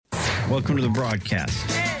Welcome to the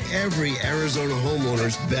broadcast. Every Arizona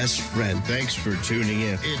homeowner's best friend. Thanks for tuning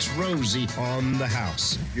in. It's Rosie on the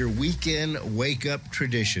house. Your weekend wake-up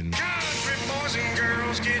tradition. Country boys and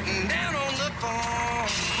girls getting down on the farm.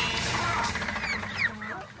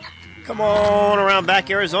 Come on around back,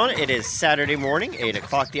 Arizona. It is Saturday morning, 8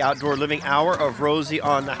 o'clock, the outdoor living hour of Rosie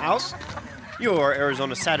on the house. Your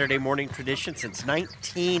Arizona Saturday morning tradition since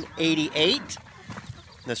 1988.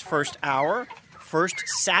 This first hour, first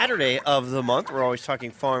Saturday of the month, we're always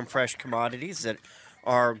talking farm fresh commodities that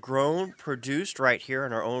are grown, produced right here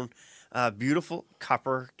in our own beautiful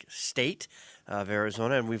Copper State of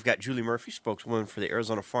Arizona. And we've got Julie Murphy, spokeswoman for the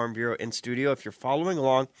Arizona Farm Bureau, in studio. If you're following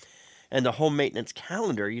along and the home maintenance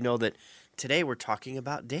calendar, you know that today we're talking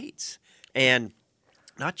about dates, and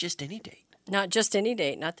not just any date. Not just any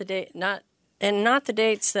date, not the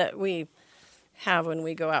dates that we have when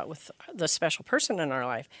we go out with the special person in our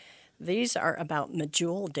life. These are about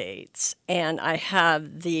medjool dates, and I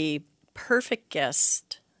have the perfect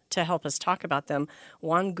guest to help us talk about them,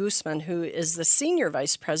 Juan Guzman, who is the Senior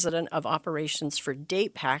Vice President of Operations for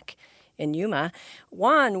DatePack in Yuma.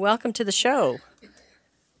 Juan, welcome to the show.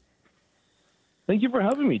 Thank you for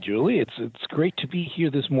having me, Julie. It's great to be here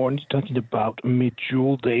this morning talking about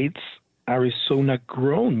medjool dates,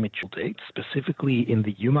 Arizona-grown medjool dates, specifically in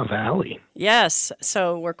the Yuma Valley. Yes,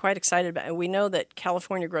 so we're quite excited about it. We know that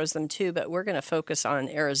California grows them too, but we're going to focus on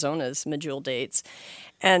Arizona's medjool dates.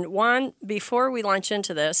 And Juan, before we launch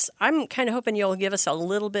into this, I'm kind of hoping you'll give us a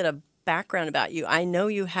little bit of background about you. I know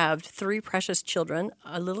you have 3 precious children,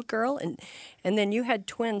 a little girl, and then you had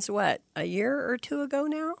twins, what, a year or 2 ago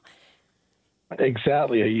now?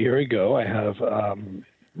 Exactly a year ago, I have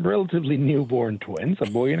relatively newborn twins, a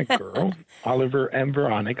boy and a girl, Oliver and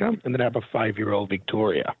Veronica, and then I have a 5-year-old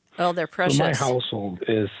Victoria. Oh, they're precious. So my household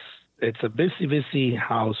it's a busy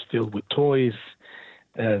house filled with toys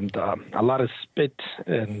and a lot of spit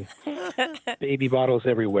and baby bottles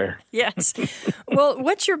everywhere. Yes. Well,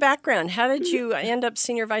 what's your background? How did you end up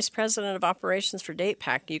Senior Vice President of Operations for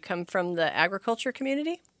DatePack? Do you come from the agriculture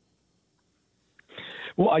community?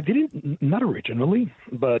 Well, I didn't, not originally,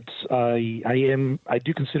 but I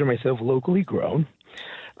do consider myself locally grown.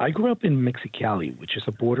 I grew up in Mexicali, which is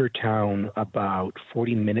a border town about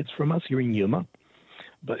 40 minutes from us here in Yuma,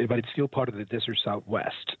 but it's still part of the desert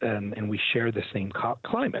Southwest, and we share the same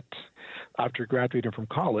climate. After graduating from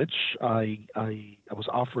college, I was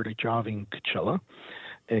offered a job in Coachella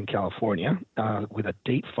in California with a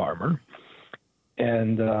date farmer,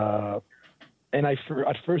 and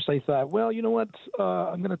at first I thought, well, you know what,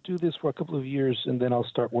 I'm going to do this for a couple of years and then I'll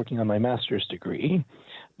start working on my master's degree.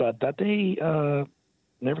 But that day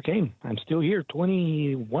never came. I'm still here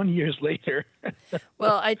 21 years later.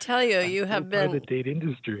 Well, I tell you, you have been part of the date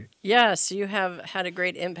industry. Yes, you have had a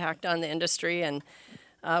great impact on the industry, and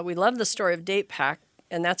we love the story of DatePack.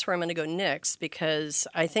 And that's where I'm going to go next, because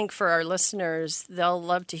I think for our listeners, they'll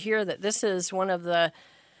love to hear that this is one of the,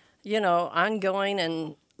 ongoing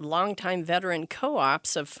and longtime veteran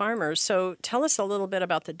co-ops of farmers. So tell us a little bit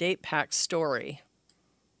about the DatePack story.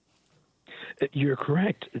 You're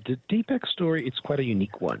correct. The DatePack story, it's quite a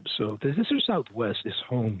unique one. So the desert Southwest is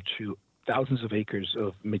home to thousands of acres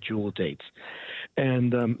of medjool dates.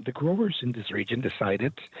 And the growers in this region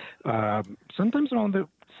decided, sometimes around the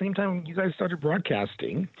same time you guys started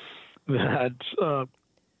broadcasting, that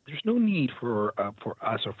there's no need for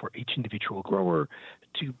us or for each individual grower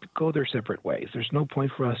to go their separate ways. There's no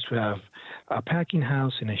point for us to have a packing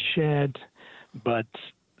house in a shed,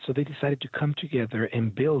 so they decided to come together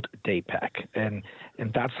and build DatePack, and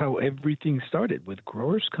that's how everything started, with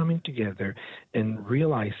growers coming together and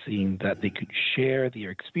realizing that they could share their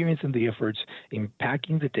experience and the efforts in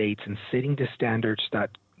packing the dates and setting the standards that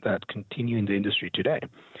continue in the industry today.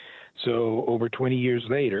 So over 20 years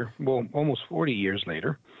later, well, almost 40 years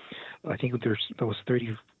later, I think that was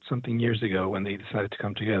 30-something years ago when they decided to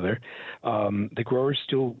come together, the growers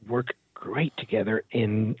still work great together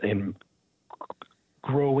in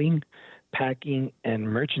growing, packing, and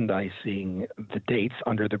merchandising the dates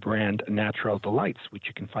under the brand Natural Delights, which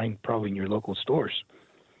you can find probably in your local stores.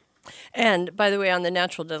 And by the way, on the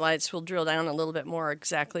Natural Delights, we'll drill down a little bit more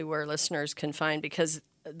exactly where listeners can find, because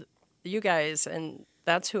you guys, and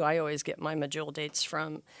that's who I always get my medjool dates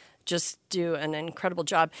from, just do an incredible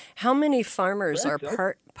job. How many farmers are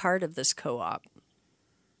part of this co-op?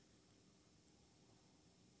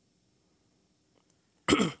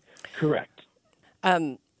 Correct.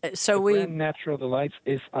 So the we brand Natural Delights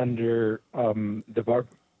is under the bar.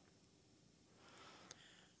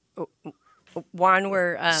 Juan,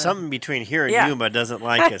 we're Something between here and yeah. Yuma doesn't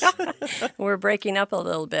like us. we're breaking up a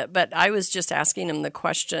little bit, but I was just asking him the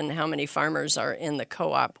question: how many farmers are in the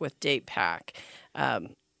co-op with Date Pack?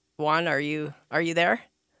 Juan, are you there?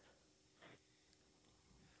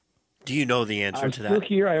 Do you know the answer I'm to still that?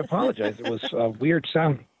 here. I apologize. It was a weird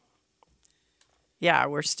sound. Yeah,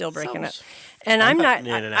 we're still breaking up. Sounds And I'm not,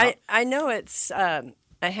 cutting in and out. I know it's a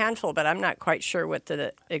handful, but I'm not quite sure what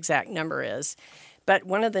the exact number is. But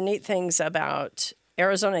one of the neat things about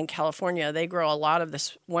Arizona and California, they grow a lot of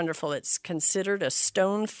this wonderful, it's considered a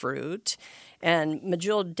stone fruit. And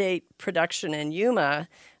medjool date production in Yuma,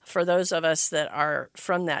 for those of us that are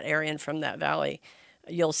from that area and from that valley,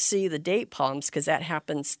 you'll see the date palms because that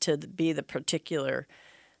happens to be the particular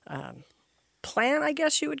plant, I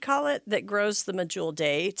guess you would call it, that grows the medjool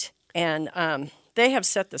date. And they have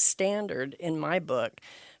set the standard in my book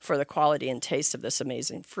for the quality and taste of this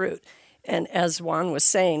amazing fruit. And as Juan was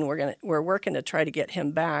saying, we're working to try to get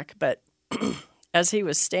him back. But as he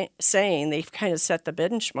was saying, they've kind of set the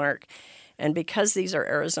benchmark. And because these are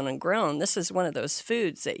Arizona grown, this is one of those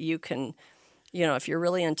foods that you can, if you're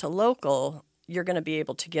really into local, you're going to be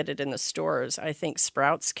able to get it in the stores. I think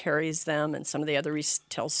Sprouts carries them and some of the other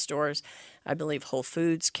retail stores. I believe Whole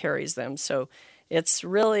Foods carries them. So it's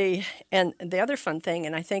really, and the other fun thing,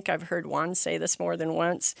 and I think I've heard Juan say this more than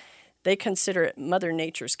once, they consider it Mother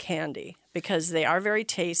Nature's candy because they are very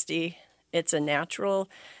tasty. It's a natural,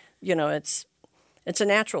 it's a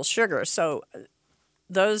natural sugar. So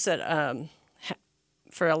those that,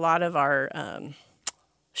 for a lot of our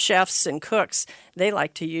chefs and cooks, they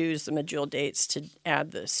like to use the medjool dates to add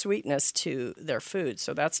the sweetness to their food.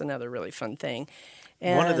 So that's another really fun thing.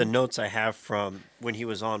 And One of the notes I have from when he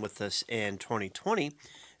was on with us in 2020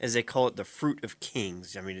 is they call it the fruit of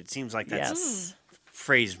kings. I mean, it seems like that's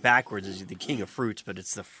phrased backwards as the king of fruits, but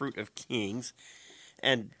it's the fruit of kings.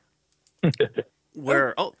 And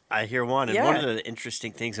I hear one. And one of the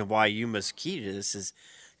interesting things and why Yuma's key to this is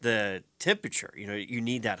the temperature. You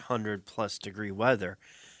need that 100+ degree weather.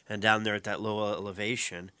 And down there at that low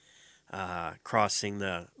elevation, crossing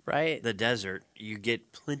the desert, you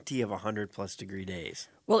get plenty of 100+ degree days.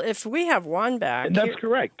 Well, if we have Juan back. And that's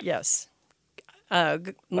correct. Yes.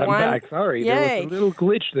 I'm back. Sorry. Yay. There was a little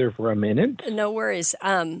glitch there for a minute. No worries.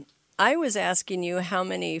 I was asking you how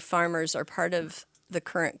many farmers are part of the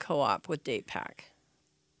current co-op with Date Pack.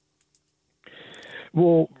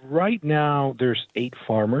 Well, right now there's 8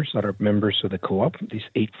 farmers that are members of the co-op. These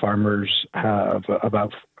 8 farmers have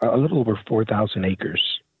about a little over 4,000 acres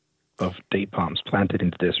of date palms planted in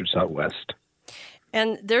the desert Southwest.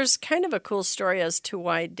 And there's kind of a cool story as to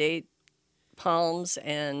why date palms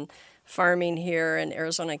and farming here in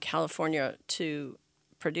Arizona and California to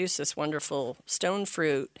produce this wonderful stone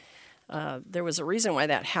fruit. There was a reason why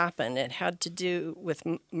that happened. It had to do with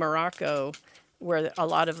Morocco, where a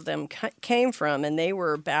lot of them came from, and they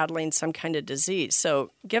were battling some kind of disease. So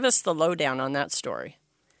give us the lowdown on that story.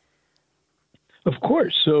 Of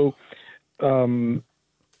course. So around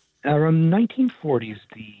 1940s,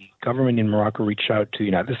 the government in Morocco reached out to the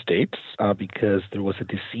United States because there was a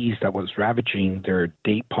disease that was ravaging their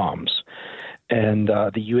date palms. And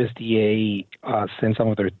the USDA sent some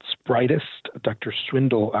of their brightest. Dr.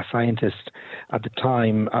 Swindle, a scientist at the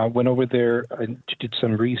time, went over there and did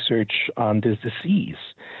some research on this disease.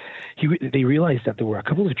 They realized that there were a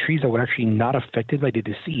couple of trees that were actually not affected by the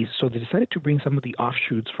disease, so they decided to bring some of the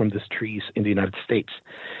offshoots from these trees in the United States.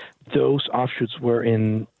 Those offshoots were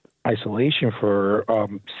in isolation for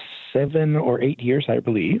 7 or 8 years, I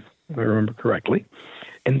believe, if I remember correctly.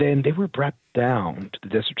 And then they were brought down to the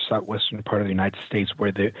desert southwestern part of the United States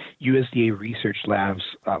where the USDA research labs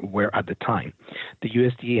were at the time. The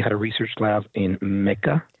USDA had a research lab in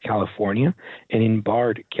Mecca, California, and in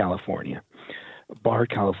Bard, California.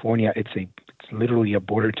 Bard, California, it's literally a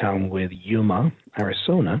border town with Yuma,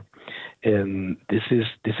 Arizona. And this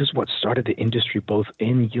is what started the industry both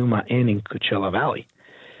in Yuma and in Coachella Valley.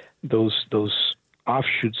 Those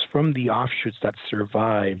offshoots from the offshoots that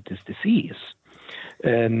survived this disease.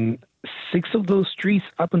 And 6 of those trees,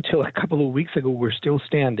 up until a couple of weeks ago, were still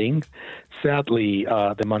standing. Sadly,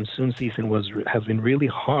 the monsoon season has been really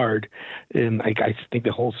hard in, I think,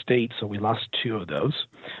 the whole state, so we lost 2 of those.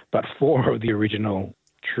 But 4 of the original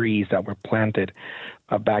trees that were planted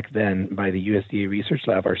back then by the USDA Research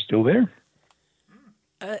Lab are still there.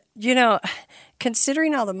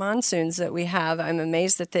 Considering all the monsoons that we have, I'm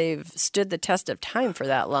amazed that they've stood the test of time for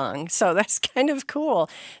that long. So that's kind of cool.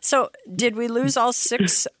 So did we lose all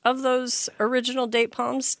 6 of those original date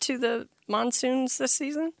palms to the monsoons this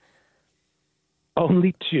season?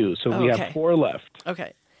 Only 2. So we have 4 left.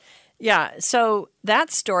 Okay. Yeah, so that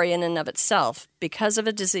story in and of itself, because of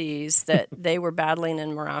a disease that they were battling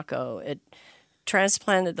in Morocco, it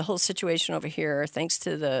transplanted the whole situation over here. Thanks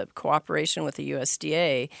to the cooperation with the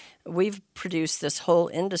USDA, we've produced this whole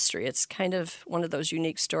industry. It's kind of one of those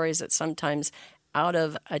unique stories that sometimes out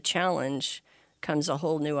of a challenge comes a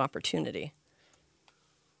whole new opportunity.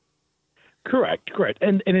 Correct.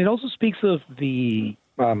 And it also speaks of the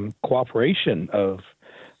cooperation of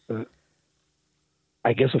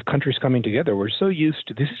I guess, of countries coming together. We're so used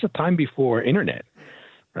to this is a time before internet,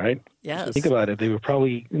 right? Yes. So think about it. They were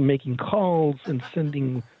probably making calls and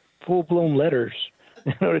sending full-blown letters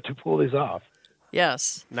in order to pull this off.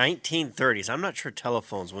 Yes. 1930s. I'm not sure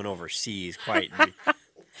telephones went overseas quite.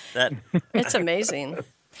 That It's amazing.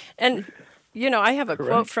 And, you know, I have a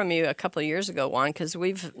Correct. quote from you a couple of years ago, Juan, because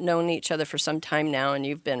we've known each other for some time now, and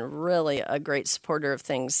you've been really a great supporter of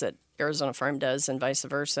things that Arizona Farm does and vice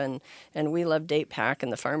versa. And we love Date Pack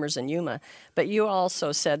and the farmers in Yuma. But you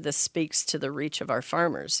also said this speaks to the reach of our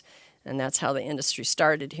farmers. And that's how the industry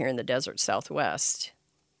started here in the desert Southwest,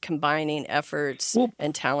 combining efforts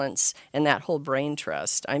and talents and that whole brain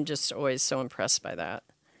trust. I'm just always so impressed by that.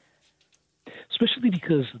 Especially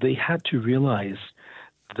because they had to realize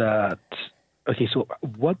that, okay, so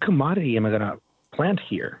what commodity am I going to plant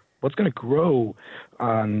here? What's going to grow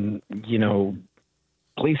on,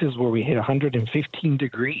 places where we hit 115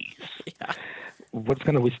 degrees? Yeah. What's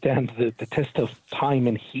going to withstand the test of time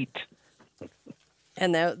and heat?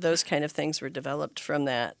 And those kind of things were developed from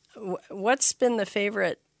that. What's been the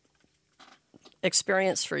favorite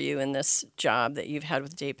experience for you in this job that you've had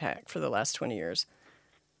with JPAC for the last 20 years?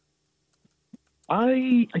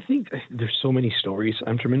 I think there's so many stories.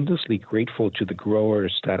 I'm tremendously grateful to the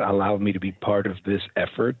growers that allowed me to be part of this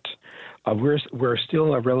effort. We're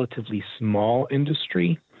still a relatively small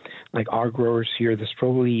industry. Like our growers here, there's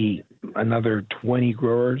probably another 20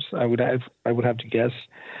 growers, I would have to guess.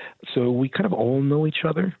 So we kind of all know each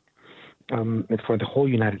other for the whole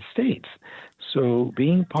United States. So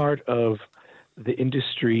being part of the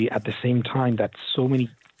industry at the same time that so many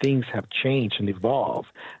things have changed and evolved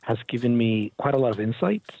has given me quite a lot of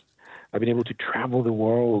insights. I've been able to travel the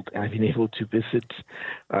world, and I've been able to visit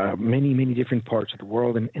many, many different parts of the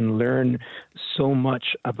world and learn so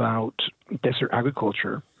much about desert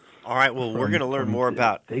agriculture. All right, well, we're going to learn more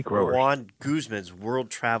about growers. Juan Guzman's world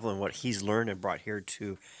travel and what he's learned and brought here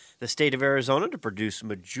to the state of Arizona to produce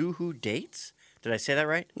Majuhu dates. Did I say that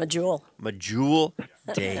right? Majul. Majul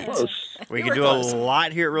dates. Close. We can do a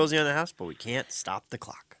lot here at Rosie on the House, but we can't stop the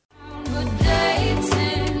clock. Good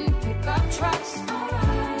dating, pickup trucks,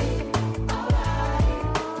 alright,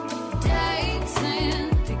 alright. Dating,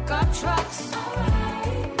 pickup trucks,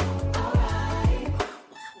 alright, alright.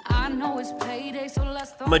 I know it's payday, so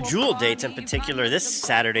let's throw Majul a dates in party. particular this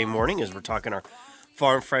Saturday morning as we're talking our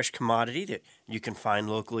farm fresh commodity that you can find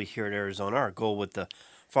locally here in Arizona. Our goal with the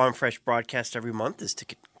Farm Fresh broadcast every month is to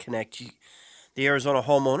connect the Arizona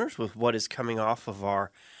homeowners with what is coming off of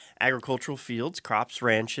our agricultural fields, crops,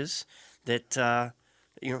 ranches that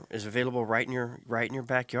is available right in your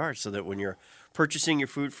backyard, so that when you're purchasing your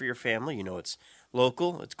food for your family, it's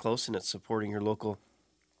local, it's close, and it's supporting your local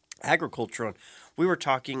agriculture. And we were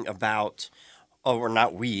talking about,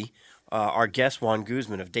 our guest Juan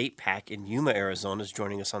Guzman of Date Pack in Yuma, Arizona, is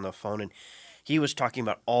joining us on the phone, and he was talking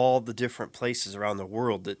about all the different places around the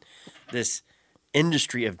world that this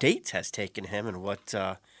industry of dates has taken him, and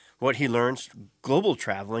what he learns global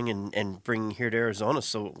traveling and bringing here to Arizona.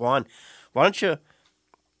 So Juan, why don't you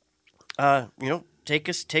take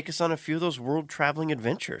us on a few of those world traveling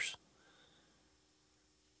adventures?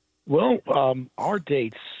 Well, our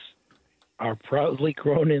dates are proudly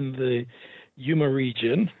grown in the Yuma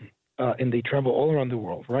region, and they travel all around the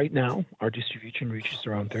world. Right now, our distribution reaches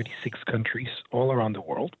around 36 countries all around the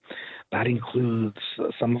world. That includes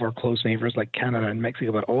some of our close neighbors like Canada and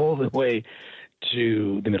Mexico, but all the way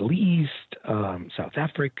to the Middle East, South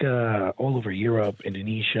Africa, all over Europe,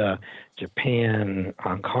 Indonesia, Japan,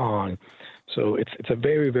 Hong Kong. So it's a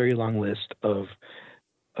very, very long list of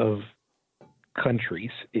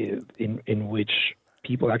countries in which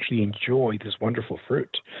people actually enjoy this wonderful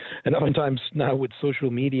fruit. And oftentimes now with social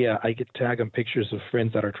media, I get tagged on pictures of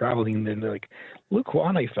friends that are traveling, and they're like, "Look,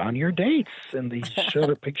 Juan, I found your dates." And they show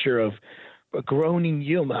a picture of a grown in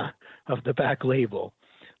Yuma of the back label.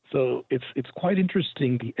 So it's quite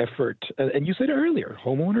interesting, the effort. And you said earlier,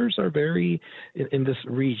 homeowners are in this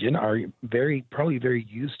region, are probably very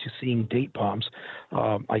used to seeing date palms.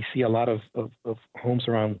 I see a lot of homes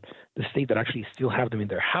around the state that actually still have them in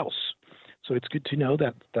their house. So it's good to know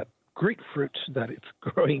that great fruit that it's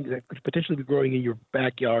growing, that could potentially be growing in your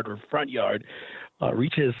backyard or front yard,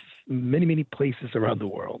 reaches many, many places around the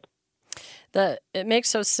world. It makes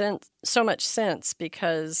so much sense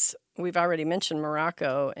because we've already mentioned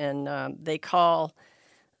Morocco, and they call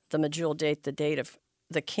the Medjool date the date of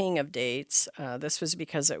the king of dates. This was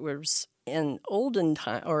because it was in olden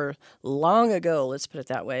time, or long ago, let's put it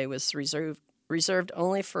that way, was reserved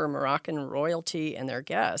only for Moroccan royalty and their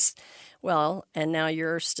guests. Well, and now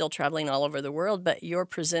you're still traveling all over the world, but you're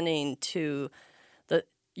presenting to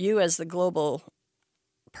you as the global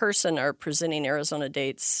person are presenting Arizona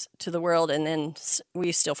dates to the world, and then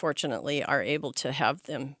we still fortunately are able to have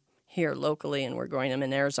them here locally, and we're growing them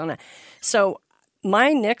in Arizona. So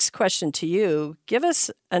my next question to you, give us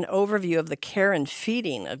an overview of the care and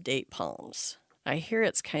feeding of date palms. I hear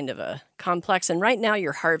it's kind of a complex, and right now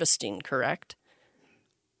you're harvesting, correct?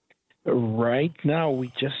 Right now,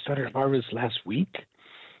 we just started harvest last week,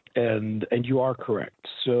 and you are correct.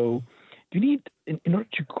 So you need, in order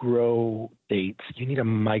to grow dates, you need a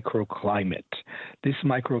microclimate. This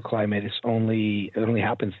microclimate only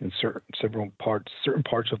happens in certain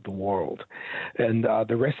parts of the world, and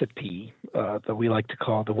the recipe that we like to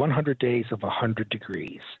call the 100 days of 100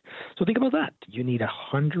 degrees. So think about that. You need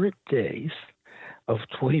 100 days of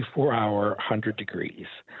 24-hour 100 degrees.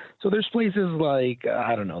 So there's places like,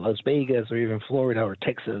 I don't know, Las Vegas or even Florida or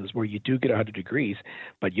Texas where you do get 100 degrees,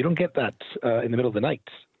 but you don't get that in the middle of the night.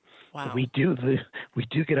 Wow. We do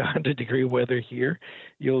get 100-degree weather here.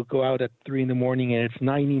 You'll go out at 3 a.m. and it's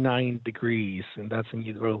 99 degrees, and that's when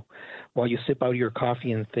you go while you sip out your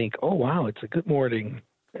coffee and think, "Oh wow, it's a good morning."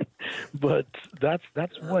 But that's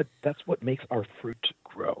what makes our fruit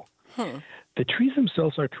grow. The trees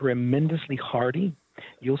themselves are tremendously hardy.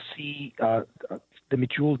 You'll see the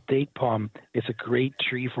Medjool date palm is a great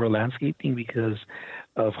tree for landscaping because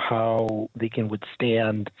of how they can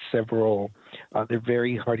withstand several. They're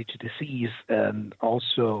very hardy to disease and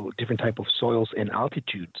also different type of soils and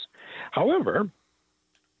altitudes. However,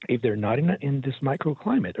 if they're not in this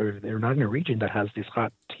microclimate, or if they're not in a region that has this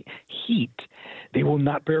hot heat, they will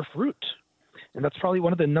not bear fruit. And that's probably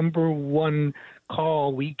one of the number one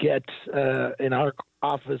call we get in our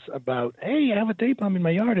office about, hey, I have a date palm in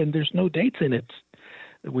my yard and there's no dates in it.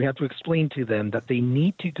 We have to explain to them that they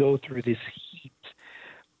need to go through this heat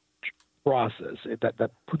process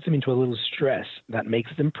that puts them into a little stress that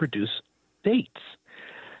makes them produce dates.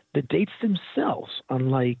 The dates themselves,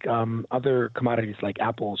 unlike other commodities like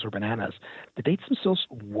apples or bananas, the dates themselves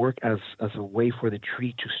work as a way for the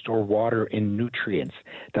tree to store water and nutrients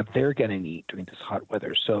that they're going to need during this hot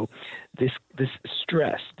weather. So this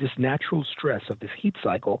stress, this natural stress of this heat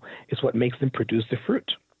cycle is what makes them produce the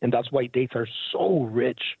fruit. And that's why dates are so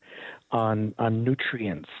rich on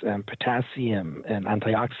nutrients and potassium and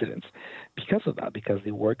antioxidants because of that, because they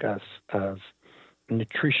work as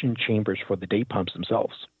nutrition chambers for the date palms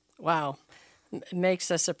themselves. Wow. It makes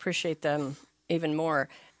us appreciate them even more.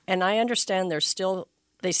 And I understand they still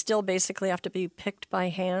basically have to be picked by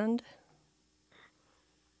hand?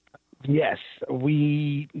 Yes.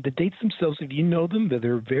 The dates themselves, if you know them,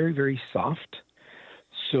 they're very, very soft.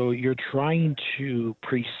 So you're trying to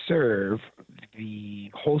preserve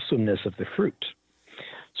the wholesomeness of the fruit.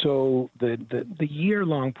 So the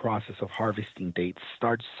year-long process of harvesting dates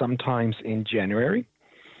starts sometimes in January,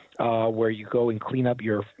 where you go and clean up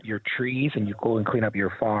your trees and you go and clean up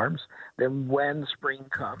your farms. Then when spring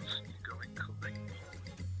comes, you go and collect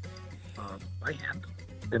by hand.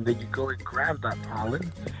 And then you go and grab that pollen.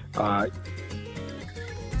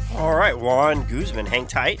 All right, Juan Guzman, hang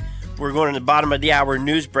tight. We're going to the bottom of the hour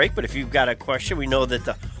news break, but if you've got a question, we know that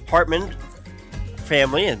the Hartman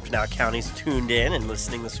family and Pinal County's tuned in and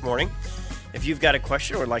listening this morning. If you've got a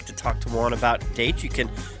question or would like to talk to Juan about dates, you can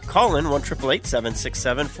call in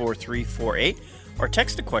 1-888-767-4348 or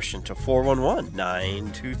text a question to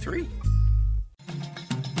 411-923.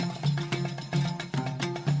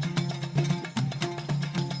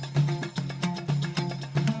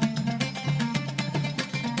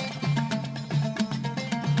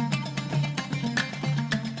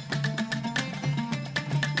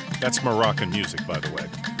 That's Moroccan music, by the way.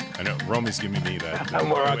 I know Romy's giving me that.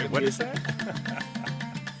 Moroccan what music. is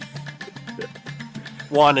that?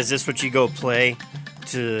 Juan, is this what you go play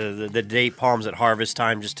to the date palms at harvest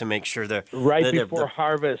time just to make sure they're before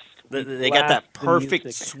harvest? They got that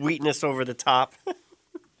perfect sweetness over the top.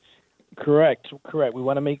 Correct. We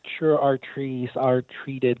want to make sure our trees are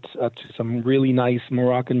treated to some really nice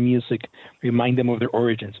Moroccan music, remind them of their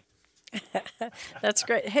origins. That's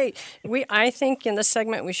great. Hey, I think in this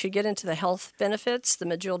segment we should get into the health benefits. The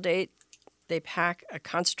Medjool date They pack a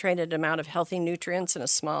concentrated amount of healthy nutrients in a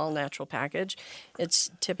small, natural package.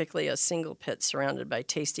 It's typically a single pit surrounded by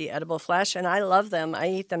tasty, edible flesh, and I love them. I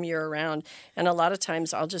eat them year-round, and a lot of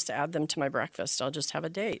times I'll just add them to my breakfast. I'll just have a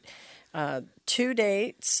date. 2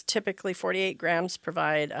 dates, typically 48 grams,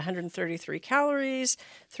 provide 133 calories,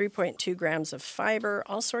 3.2 grams of fiber,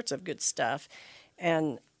 all sorts of good stuff.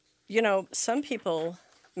 And, you know, some people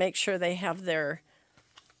make sure they have their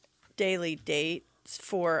daily dates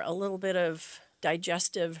for a little bit of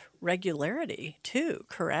digestive regularity too,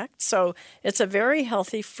 correct? So it's a very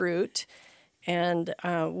healthy fruit. And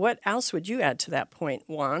what else would you add to that point,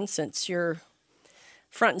 Juan, since you're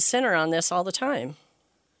front and center on this all the time?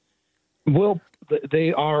 Well,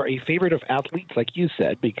 they are a favorite of athletes, like you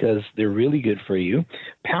said, because they're really good for you.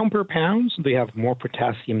 Pound per pound, they have more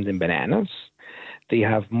potassium than bananas. They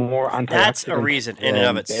have more antioxidants. That's a reason in and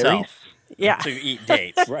of itself to eat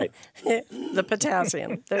dates. Right. The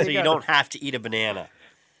potassium. There So you don't have to eat a banana.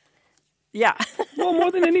 Yeah. Well, more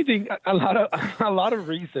than anything, a lot of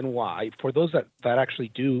reason why for those that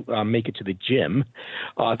actually do make it to the gym,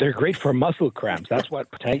 they're great for muscle cramps. That's what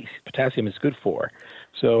potassium is good for.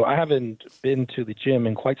 So I haven't been to the gym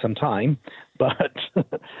in quite some time,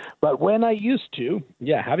 but when I used to,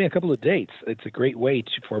 having a couple of dates, it's a great way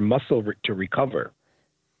for muscle to recover.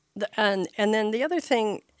 And then the other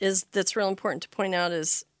thing is that's real important to point out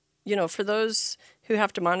is, you know, for those who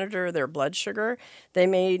have to monitor their blood sugar, they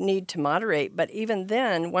may need to moderate. But even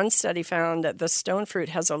then, one study found that the stone fruit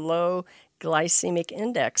has a low glycemic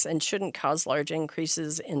index and shouldn't cause large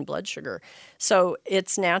increases in blood sugar. So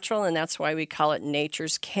it's natural, and that's why we call it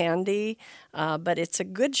nature's candy. But it's a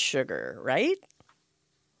good sugar, right?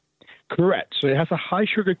 Correct. So it has a high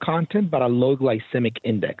sugar content, but a low glycemic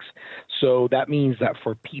index. So that means that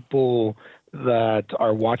for people that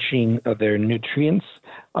are watching their nutrients,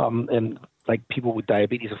 and like people with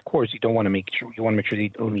diabetes, of course, you want to make sure they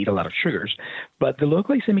don't eat a lot of sugars. But the low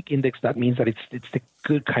glycemic index, that means that it's the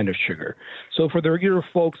good kind of sugar. So for the regular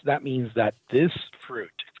folks, that means that this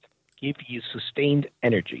fruit gives you sustained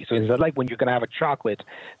energy. So it's not like when you're going to have a chocolate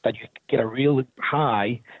that you get a real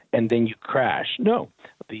high and then you crash. No,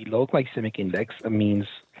 the low glycemic index means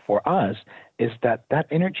for us is that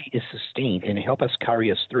energy is sustained and it helps us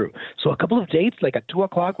carry us through. So a couple of dates, like at 2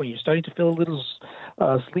 o'clock when you're starting to feel a little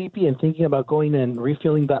sleepy and thinking about going and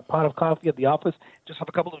refilling that pot of coffee at the office, just have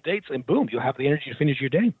a couple of dates and boom, you'll have the energy to finish your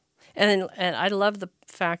day. And I love the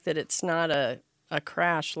fact that it's not a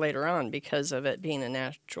crash later on because of it being a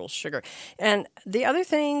natural sugar. And the other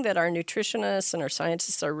thing that our nutritionists and our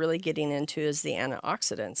scientists are really getting into is the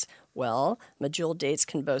antioxidants. Well, medjool dates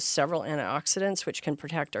can boast several antioxidants which can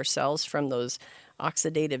protect our cells from those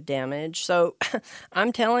oxidative damage. So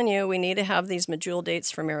I'm telling you, we need to have these medjool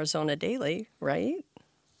dates from Arizona Daily, right?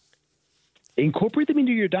 Incorporate them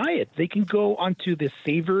into your diet. They can go onto the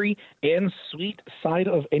savory and sweet side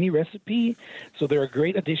of any recipe. So they're a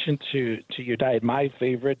great addition to your diet. My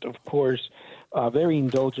favorite, of course, very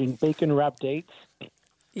indulgent, bacon-wrapped dates.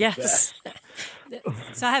 Yes.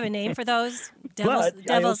 So I have a name for those.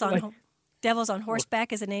 Devils on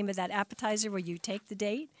Horseback is the name of that appetizer where you take the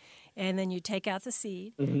date and then you take out the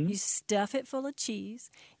seed. Mm-hmm. You stuff it full of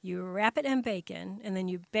cheese. You wrap it in bacon and then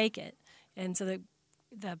you bake it. And so the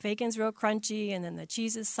bacon's real crunchy, and then the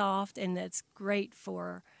cheese is soft, and it's great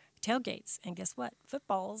for tailgates. And guess what?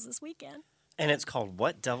 Football's this weekend. And it's called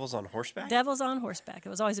what? Devils on Horseback? Devils on Horseback. It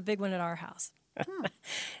was always a big one at our house.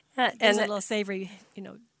 And there's a little savory,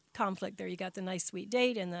 conflict there. You got the nice sweet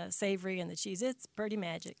date and the savory and the cheese. It's pretty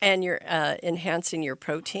magic. And you're enhancing your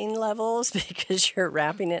protein levels because you're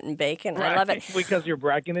wrapping it in bacon. Right. I love it. Because you're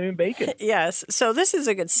bracking it in bacon. Yes. So this is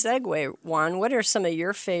a good segue, Juan. What are some of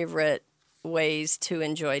your favorite ways to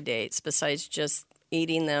enjoy dates besides just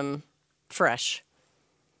eating them fresh?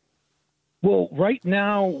 Well, right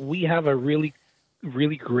now we have a really,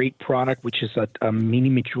 really great product, which is a mini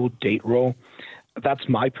medjool date roll. That's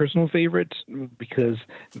my personal favorite because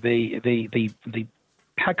they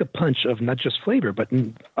pack a punch of not just flavor but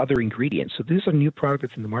other ingredients. So this is a new product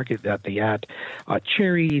that's in the market that they add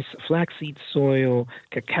cherries, flaxseed oil,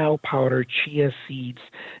 cacao powder, chia seeds,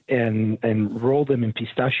 and roll them in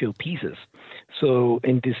pistachio pieces. So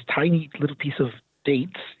in this tiny little piece of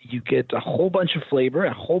dates, you get a whole bunch of flavor,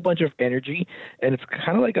 a whole bunch of energy, and it's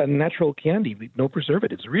kind of like a natural candy with no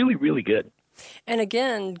preservatives. Really, really good. And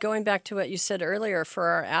again, going back to what you said earlier, for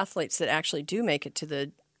our athletes that actually do make it to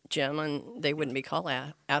the gym, and they wouldn't be called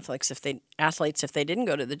athletes if they didn't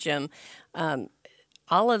go to the gym,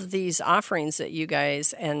 all of these offerings that you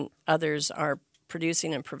guys and others are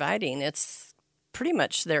producing and providing, it's pretty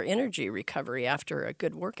much their energy recovery after a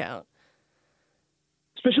good workout.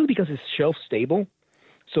 Especially because it's shelf stable.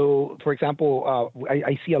 So, for example,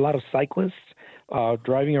 I see a lot of cyclists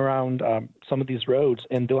driving around some of these roads,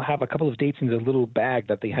 and they'll have a couple of dates in the little bag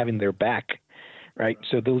that they have in their back, right?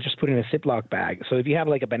 So they'll just put it in a Ziploc bag. So if you have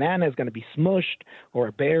like a banana, it's going to be smushed, or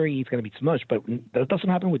a berry, it's going to be smushed. But that doesn't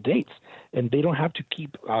happen with dates, and they don't have to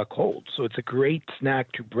keep cold. So it's a great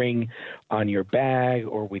snack to bring on your bag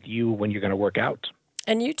or with you when you're going to work out.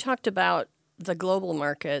 And you talked about the global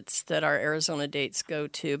markets that our Arizona dates go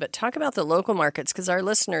to, but talk about the local markets, because our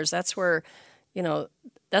listeners, that's where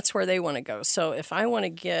they want to go. So if I want to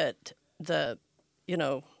get the,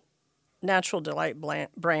 Natural Delight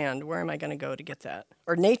brand, where am I going to go to get that?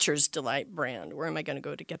 Or Nature's Delight brand, where am I going to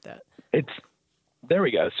go to get that? There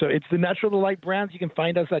we go. So it's the Natural Delight brands. You can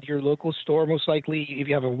find us at your local store, most likely. If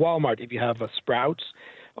you have a Walmart, if you have a Sprouts,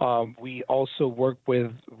 we also work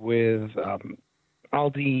with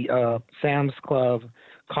Aldi, Sam's Club,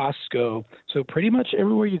 Costco. So pretty much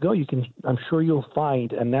everywhere you go, I'm sure you'll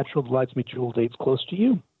find a Natural Delights Medjool Dates close to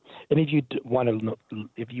you. And if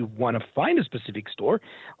you want to find a specific store,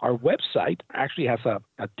 our website actually has a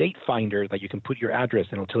date finder that you can put your address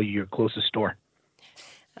and it'll tell you your closest store.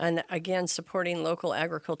 And again, supporting local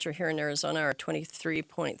agriculture here in Arizona, our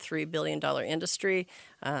 $23.3 billion industry.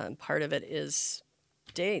 Part of it is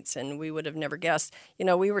dates, and we would have never guessed.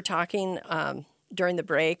 We were talking during the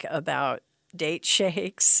break about date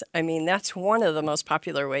shakes. I mean, that's one of the most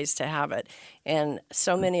popular ways to have it. And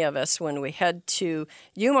so many of us, when we head to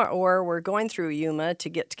Yuma or we're going through Yuma to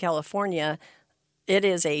get to California, it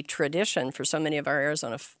is a tradition for so many of our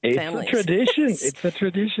Arizona families. It's a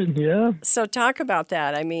tradition, yeah. So talk about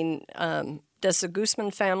that. I mean, does the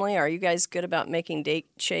Guzman family, are you guys good about making date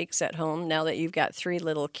shakes at home now that you've got 3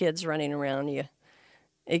 little kids running around? You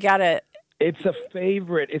got to... It's a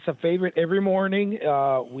favorite. It's a favorite every morning.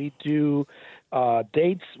 We do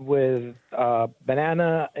dates with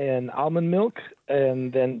banana and almond milk,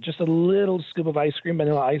 and then just a little scoop of ice cream,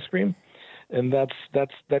 vanilla ice cream, and that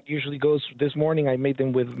usually goes. This morning, I made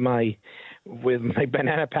them with my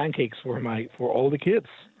banana pancakes for all the kids.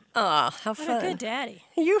 Oh, how fun! What a good daddy!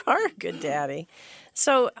 You are a good daddy.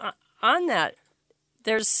 So on that.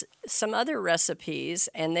 There's some other recipes,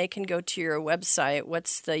 and they can go to your website.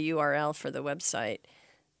 What's the URL for the website?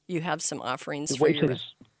 You have some offerings for your...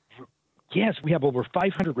 Yes, we have over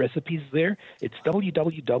 500 recipes there. It's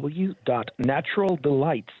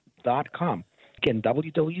www.naturaldelights.com. Again,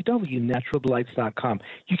 www.naturaldelights.com.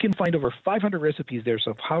 You can find over 500 recipes there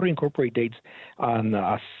of how to incorporate dates on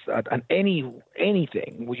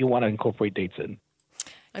anything you want to incorporate dates in.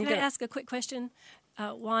 Can I ask a quick question?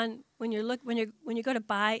 Juan, when you go to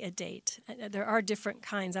buy a date, there are different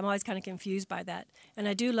kinds. I'm always kind of confused by that, and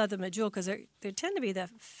I do love the Medjool because they tend to be the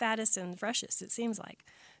fattest and freshest. It seems like.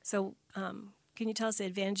 So, can you tell us the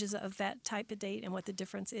advantages of that type of date and what the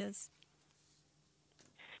difference is?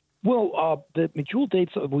 Well, the Medjool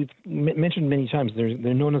dates we've mentioned many times. They're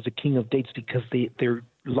known as the king of dates because they're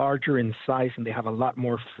larger in size and they have a lot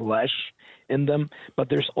more flesh in them. But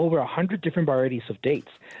there's over 100 different varieties of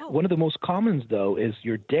dates. Oh. One of the most common, though, is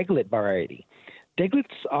your Deglet variety.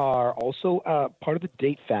 Deglets are also part of the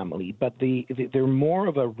date family, but they're more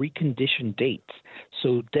of a reconditioned date.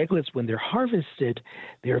 So Deglets, when they're harvested,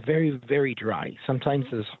 they're very, very dry,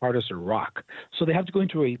 sometimes as hard as a rock. So they have to go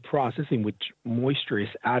into a process in which moisture is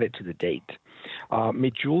added to the date.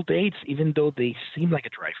 Medjool dates, even though they seem like a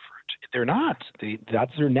dry fruit, they're not.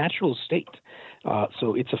 That's their natural state.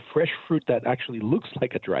 So it's a fresh fruit that actually looks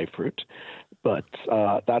like a dry fruit, but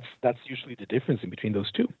that's usually the difference in between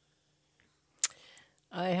those two.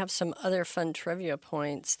 I have some other fun trivia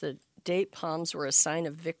points. The date palms were a sign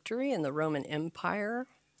of victory in the Roman Empire.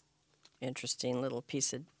 Interesting little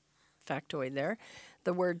piece of factoid there.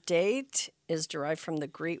 The word date is derived from the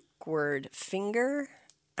Greek word finger.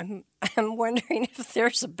 I'm wondering if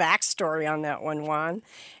there's a backstory on that one, Juan.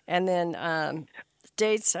 And then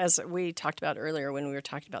dates, as we talked about earlier when we were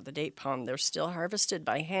talking about the date palm, they're still harvested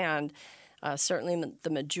by hand. Certainly the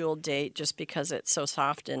Medjool date, just because it's so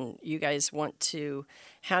soft and you guys want to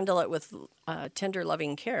handle it with tender,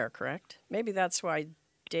 loving care, correct? Maybe that's why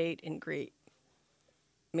date in Greek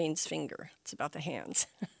means finger. It's about the hands.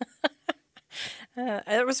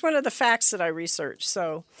 It was one of the facts that I researched.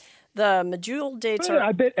 So the Medjool dates are...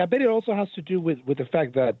 I bet it also has to do with the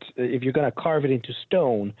fact that if you're going to carve it into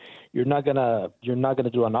stone, you're not gonna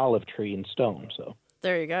do an olive tree in stone. So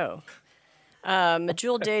there you go.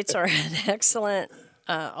 Medjool dates are an excellent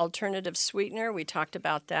alternative sweetener. We talked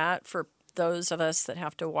about that. For those of us that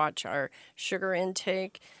have to watch our sugar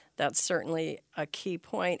intake, that's certainly a key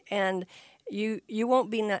point. And you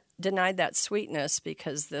won't be denied that sweetness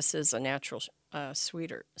because this is a natural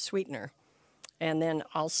sweetener. And then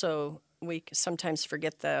also we sometimes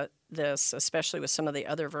forget this, especially with some of the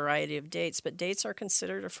other variety of dates, but dates are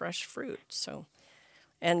considered a fresh fruit. So,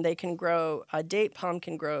 and they can grow, a date palm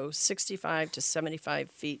can grow 65 to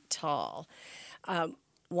 75 feet tall.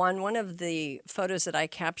 One of the photos that I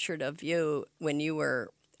captured of you when you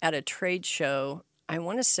were at a trade show, I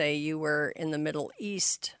want to say you were in the Middle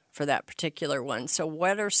East for that particular one. So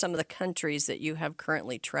what are some of the countries that you have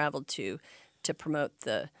currently traveled to promote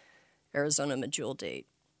the Arizona Medjool date?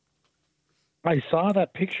 I saw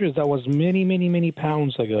that picture. That was many, many, many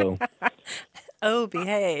pounds ago. Oh,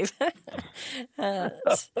 behave.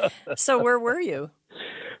 So where were you?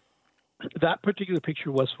 That particular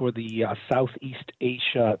picture was for the Southeast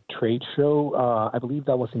Asia Trade Show. I believe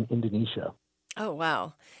that was in Indonesia. Oh,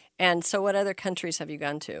 wow. And so what other countries have you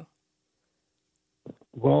gone to?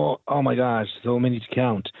 Well, oh my gosh, so many to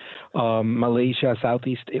count. Malaysia,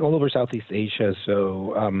 all over Southeast Asia.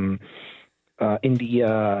 So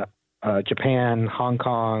India, Japan, Hong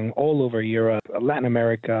Kong, all over Europe, Latin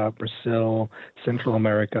America, Brazil, Central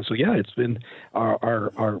America. So yeah, it's been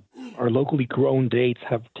our locally grown dates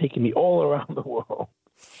have taken me all around the world.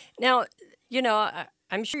 Now,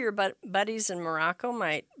 I'm sure your buddies in Morocco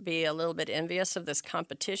might be a little bit envious of this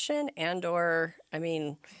competition, or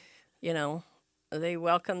they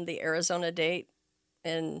welcome the Arizona date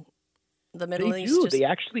in the Middle East. They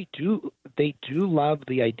actually do. They do love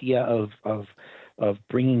the idea of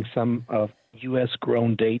bringing some of U.S.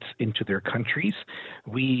 grown dates into their countries.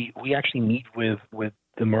 We actually meet with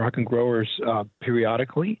the Moroccan growers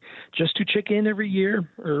periodically just to check in every year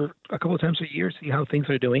or a couple of times a year, see how things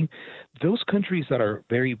are doing. Those countries that are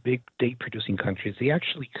very big date producing countries, they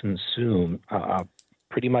actually consume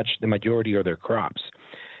pretty much the majority of their crops.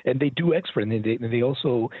 And they do export, and they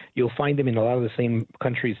also, you'll find them in a lot of the same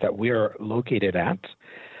countries that we are located at.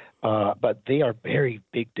 But they are very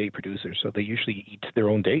big date producers, so they usually eat their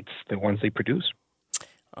own dates, the ones they produce.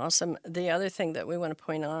 Awesome. The other thing that we want to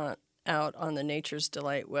point out on the Nature's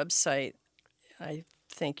Delight website, I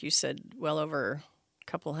think you said well over a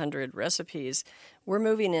couple hundred recipes. We're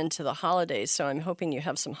moving into the holidays, so I'm hoping you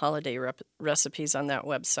have some holiday recipes on that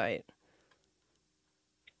website.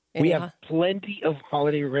 We have plenty of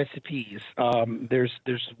holiday recipes.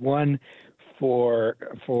 There's one for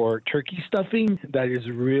turkey stuffing that is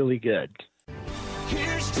really good.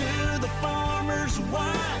 Here's to the farmer's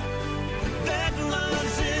wife that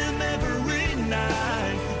loves him every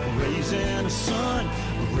night. Raising a son,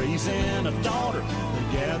 raising a daughter.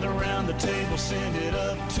 They gather around the table, send it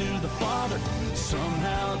up to the father.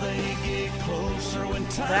 Somehow they get closer when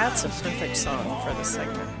time. That's a perfect song for the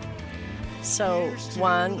segment. So,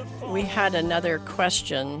 Juan, we had another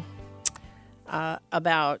question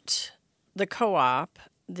about the co-op,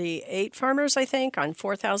 the 8 farmers, I think, on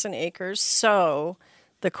 4,000 acres. So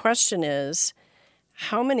the question is,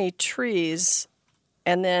 how many trees,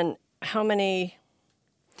 and then how many,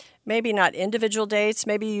 maybe not individual dates,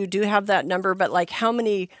 maybe you do have that number, but like how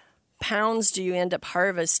many pounds do you end up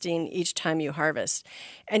harvesting each time you harvest?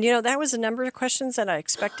 And, that was a number of questions that I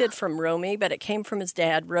expected from Romy, but it came from his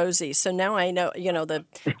dad, Rosie. So now I know,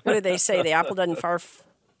 what do they say? The apple doesn't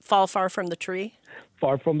fall far from the tree?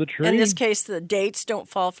 Far from the tree. In this case, the dates don't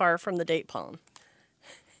fall far from the date palm.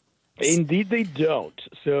 Indeed, they don't.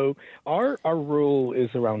 So our rule is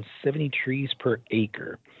around 70 trees per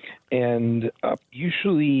acre. And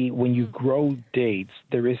usually when you grow dates,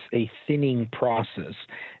 there is a thinning process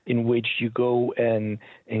in which you go and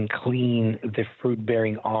clean the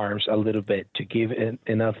fruit-bearing arms a little bit to give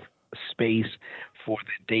enough space for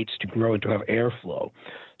the dates to grow and to have airflow.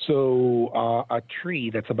 So a tree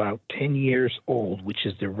that's about 10 years old, which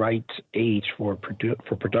is the right age for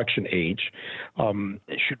production age,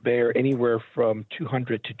 should bear anywhere from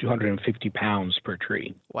 200 to 250 pounds per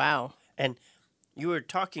tree. Wow. And you were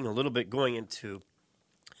talking a little bit going into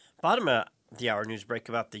bottom of the hour news break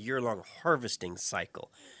about the year-long harvesting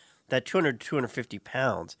cycle. That 200 to 250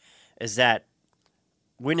 pounds,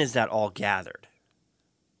 when is that all gathered?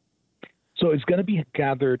 So it's going to be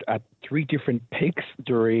gathered at 3 different picks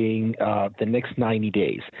during the next 90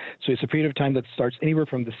 days. So it's a period of time that starts anywhere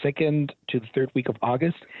from the 2nd to the 3rd week of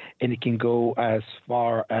August, and it can go as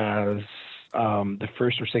far as the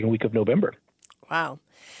 1st or 2nd week of November. Wow.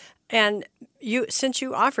 And since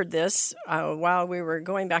you offered this while we were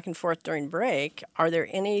going back and forth during break, are there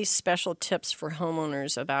any special tips for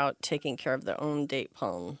homeowners about taking care of their own date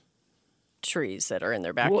palm trees that are in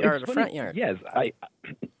their backyard or front yard? Yes,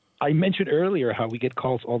 I mentioned earlier how we get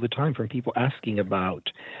calls all the time from people asking about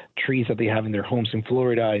trees that they have in their homes in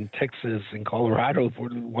Florida, in Texas, in Colorado, for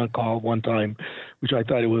one call one time, which I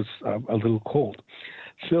thought it was a little cold.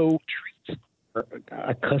 So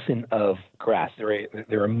a cousin of grass.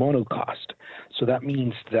 They're a monocost. So that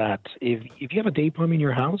means that if you have a date palm in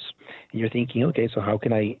your house and you're thinking, okay, so how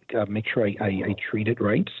can I make sure I treat it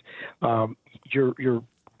right? Your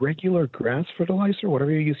regular grass fertilizer, whatever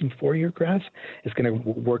you're using for your grass, is going to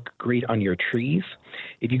work great on your trees.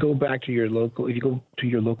 If you go to your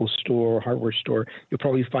local store, hardware store, you'll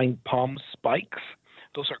probably find palm spikes.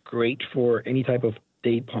 Those are great for any type of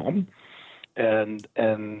date palm, and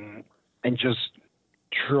just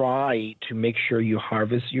try to make sure you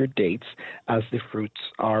harvest your dates as the fruits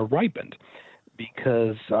are ripened,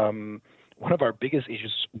 because one of our biggest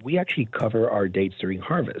issues, we actually cover our dates during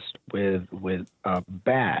harvest with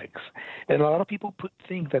bags. And a lot of people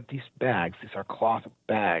think that these are cloth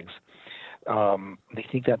bags. They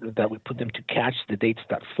think that we put them to catch the dates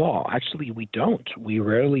that fall. Actually, we don't. We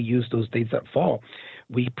rarely use those dates that fall.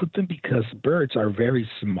 We put them because birds are very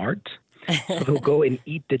smart. So they'll go and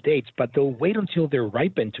eat the dates, but they'll wait until they're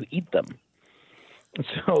ripened to eat them.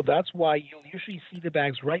 So that's why you'll usually see the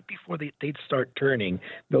bags right before the dates start turning.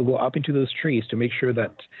 They'll go up into those trees to make sure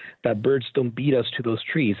that birds don't beat us to those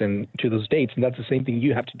trees and to those dates. And that's the same thing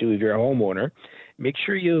you have to do if you're a homeowner. Make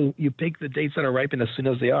sure you pick the dates that are ripened as soon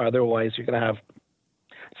as they are. Otherwise, you're going to have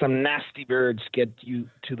some nasty birds get you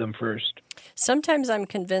to them first. Sometimes I'm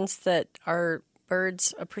convinced that our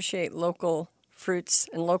birds appreciate local fruits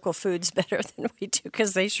and local foods better than we do,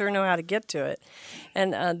 because they sure know how to get to it.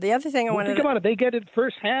 And the other thing I wanted to... Think about it. They get it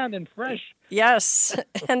firsthand and fresh. Yes,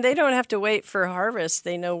 and they don't have to wait for harvest.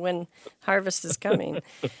 They know when harvest is coming.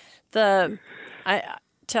 To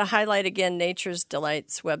highlight again, Nature's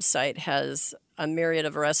Delights website has a myriad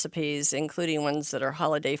of recipes, including ones that are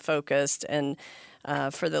holiday-focused. And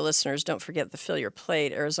for the listeners, don't forget the Fill Your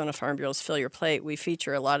Plate, Arizona Farm Bureau's Fill Your Plate. We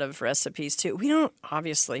feature a lot of recipes, too. We don't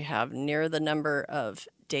obviously have near the number of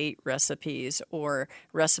date recipes or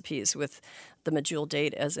recipes with the medjool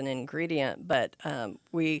date as an ingredient, but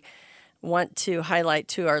we want to highlight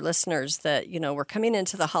to our listeners that, we're coming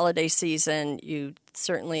into the holiday season. You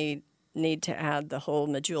certainly need to add the whole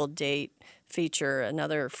medjool date feature,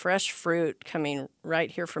 another fresh fruit coming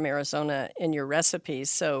right here from Arizona in your recipes.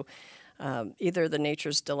 So either the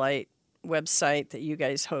Nature's Delight website that you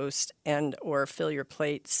guys host and or Fill Your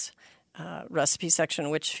Plates recipe section,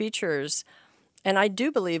 which features, and I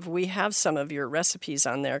do believe we have some of your recipes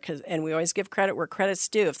on there, and we always give credit where credit's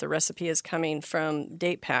due. If the recipe is coming from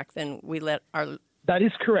Date Pack, then we let our... That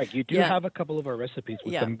is correct. You do have a couple of our recipes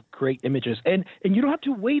with some great images. And you don't have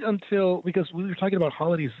to wait until, because we were talking about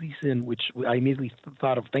holiday season, which I immediately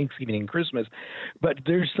thought of Thanksgiving and Christmas, but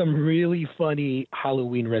there's some really funny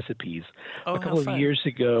Halloween recipes. A couple of years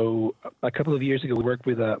ago, we worked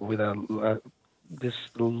with this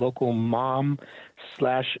local mom/chef,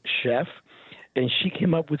 and she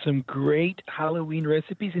came up with some great Halloween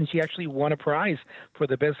recipes, and she actually won a prize for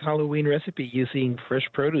the best Halloween recipe using fresh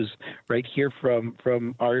produce right here from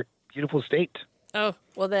our beautiful state. Oh,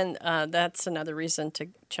 well then that's another reason to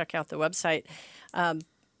check out the website.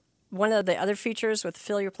 One of the other features with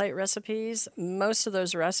Fill Your Plate recipes, most of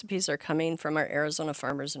those recipes are coming from our Arizona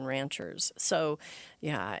farmers and ranchers. So,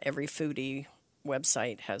 every foodie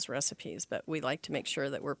website has recipes, but we like to make sure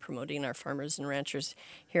that we're promoting our farmers and ranchers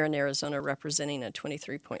here in Arizona, representing a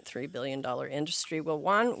 $23.3 billion industry. Well,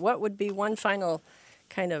 Juan, what would be one final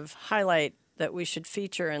kind of highlight that we should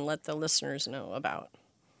feature and let the listeners know about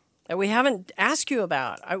that we haven't asked you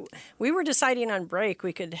about? We were deciding on break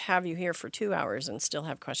we could have you here for 2 hours and still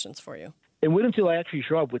have questions for you. And wait until I actually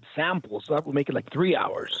show up with samples, so that will make it like 3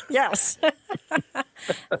 hours. Yes.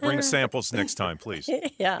 Bring samples next time, please.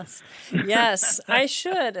 Yes, I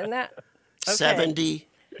should. And that 70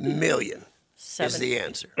 million is the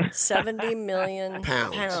answer. 70 million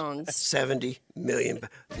pounds. 70 million.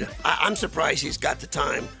 I'm surprised he's got the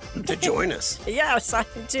time to join us. Yes, I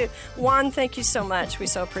do. Juan, thank you so much. We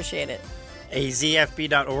so appreciate it.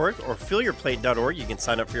 azfb.org or fillyourplate.org. You can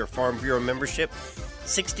sign up for your Farm Bureau membership.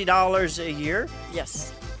 $60 a year.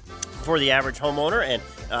 Yes. For the average homeowner, and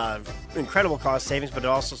incredible cost savings, but it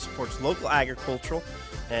also supports local agricultural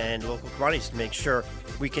and local commodities to make sure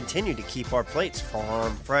we continue to keep our plates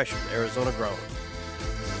farm fresh, Arizona grown.